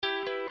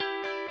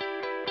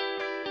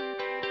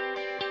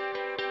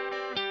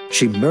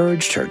She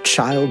merged her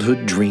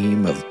childhood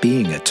dream of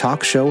being a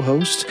talk show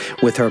host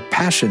with her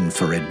passion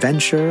for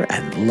adventure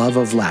and love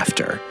of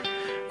laughter.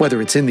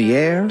 Whether it's in the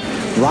air,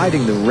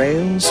 riding the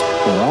rails,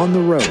 or on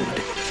the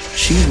road,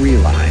 she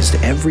realized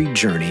every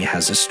journey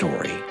has a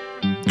story.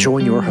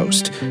 Join your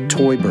host,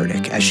 Toy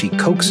Burdick, as she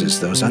coaxes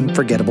those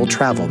unforgettable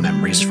travel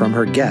memories from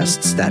her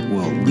guests that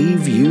will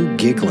leave you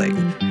giggling.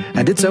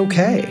 And it's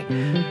okay.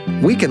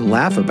 We can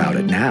laugh about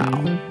it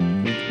now.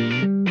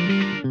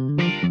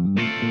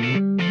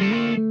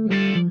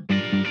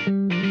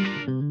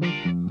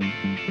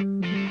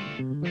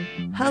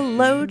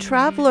 Hello,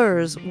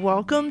 travelers.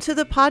 Welcome to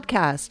the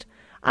podcast.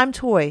 I'm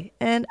Toy,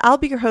 and I'll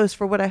be your host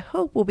for what I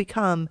hope will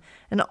become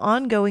an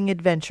ongoing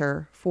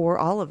adventure for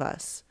all of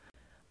us.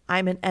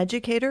 I'm an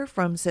educator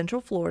from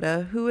Central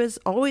Florida who has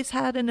always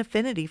had an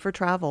affinity for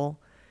travel.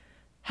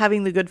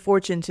 Having the good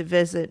fortune to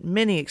visit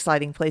many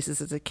exciting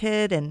places as a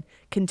kid and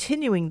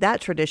continuing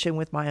that tradition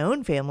with my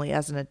own family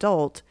as an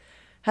adult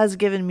has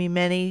given me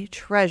many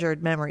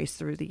treasured memories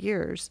through the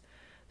years.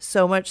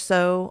 So much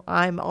so,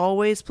 I'm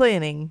always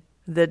planning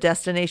the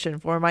destination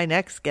for my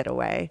next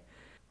getaway.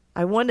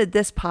 I wanted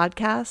this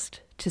podcast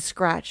to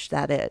scratch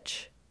that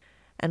itch.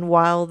 And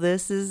while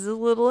this is a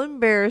little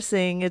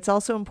embarrassing, it's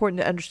also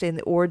important to understand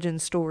the origin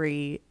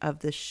story of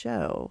the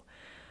show.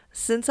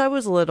 Since I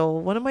was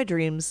little, one of my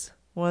dreams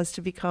was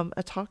to become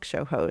a talk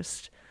show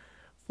host.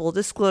 Full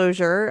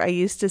disclosure, I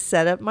used to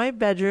set up my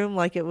bedroom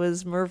like it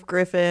was Merv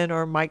Griffin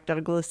or Mike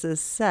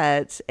Douglas's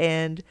set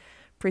and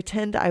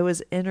pretend I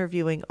was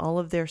interviewing all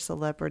of their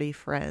celebrity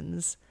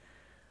friends.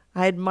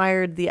 I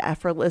admired the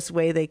effortless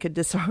way they could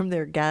disarm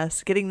their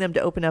guests, getting them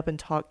to open up and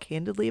talk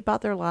candidly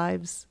about their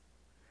lives.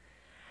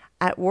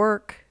 At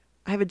work,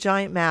 I have a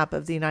giant map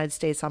of the United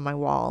States on my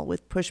wall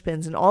with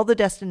pushpins and all the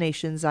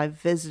destinations I've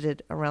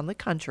visited around the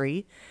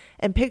country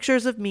and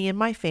pictures of me and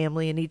my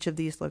family in each of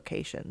these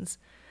locations.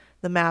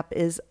 The map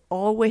is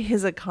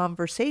always a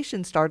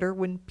conversation starter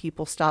when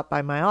people stop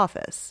by my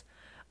office.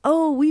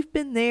 "Oh, we've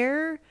been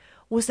there.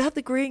 Was that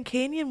the Grand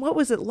Canyon? What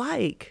was it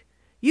like?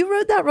 You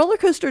rode that roller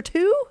coaster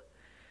too?"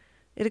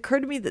 It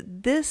occurred to me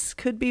that this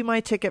could be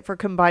my ticket for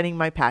combining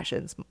my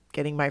passions,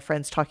 getting my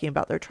friends talking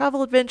about their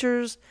travel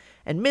adventures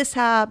and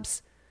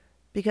mishaps,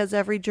 because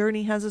every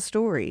journey has a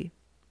story.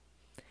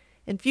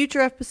 In future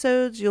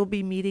episodes, you'll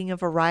be meeting a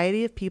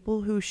variety of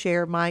people who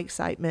share my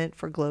excitement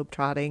for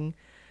globetrotting.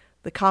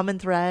 The common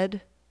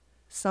thread: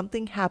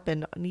 something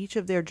happened on each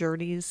of their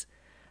journeys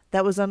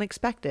that was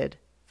unexpected,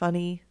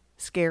 funny,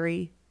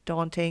 scary,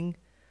 daunting,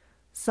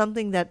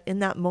 something that in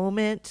that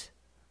moment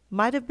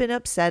might have been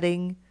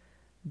upsetting,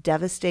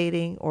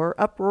 devastating, or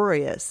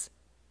uproarious,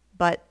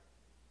 but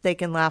they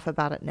can laugh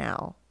about it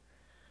now.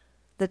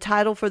 The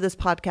title for this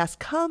podcast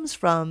comes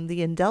from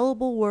the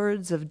indelible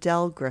words of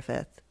Del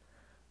Griffith,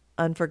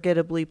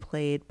 unforgettably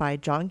played by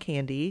John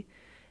Candy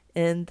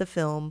in the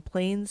film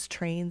Planes,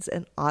 Trains,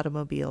 and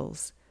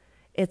Automobiles.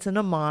 It's an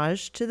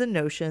homage to the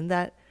notion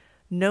that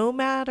no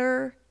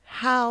matter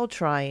how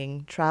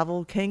trying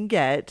travel can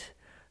get,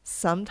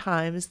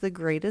 sometimes the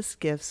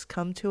greatest gifts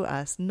come to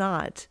us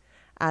not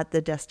at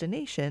the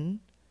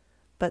destination,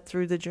 but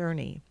through the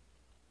journey.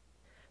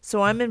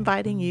 So I'm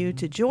inviting you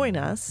to join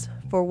us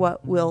for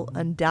what will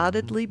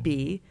undoubtedly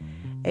be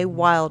a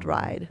wild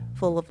ride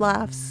full of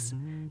laughs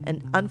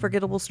and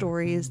unforgettable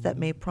stories that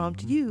may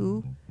prompt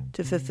you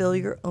to fulfill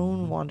your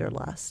own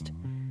wanderlust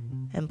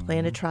and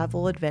plan a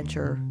travel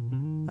adventure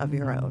of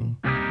your own.